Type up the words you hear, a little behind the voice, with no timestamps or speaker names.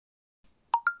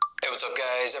Hey, what's up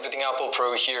guys? Everything Apple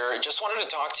Pro here. Just wanted to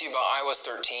talk to you about iOS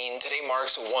 13. Today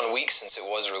marks 1 week since it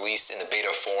was released in the beta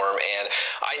form, and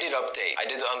I did update. I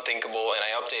did the unthinkable, and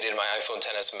I updated my iPhone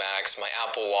XS Max, my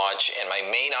Apple Watch, and my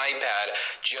main iPad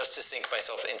just to sync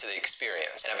myself into the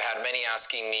experience. And I've had many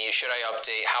asking me, should I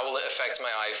update? How will it affect my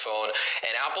iPhone?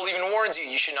 And Apple even warns you,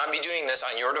 you should not be doing this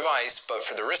on your device, but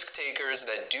for the risk takers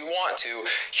that do want to,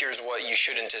 here's what you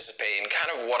should anticipate and kind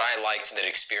of what I liked in that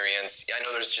experience. I know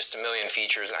there's just a million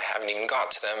features. I haven't even got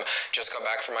to them. Just got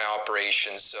back from my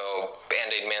operation, so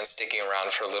Band-Aid man sticking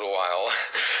around for a little while.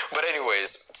 But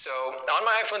anyways, so on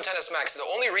my iPhone XS Max, the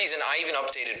only reason I even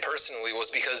updated personally was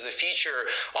because the feature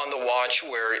on the watch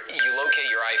where you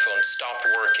locate your iPhone stopped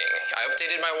working. I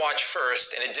updated my watch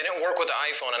first, and it didn't work with the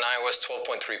iPhone on iOS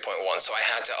 12.3.1, so I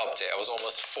had to update. I was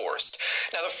almost forced.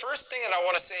 Now, the first thing that I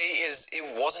want to say is it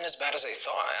wasn't as bad as I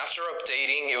thought. After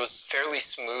updating, it was fairly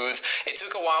smooth. It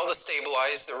took a while to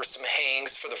stabilize. There were some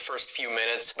hangs for the first few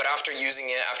minutes, but after using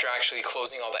it, after actually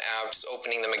closing all the apps,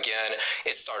 opening them again,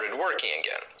 it started working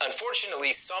again.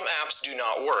 Unfortunately, some apps do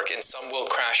not work, and some will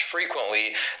crash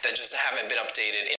frequently that just haven't been updated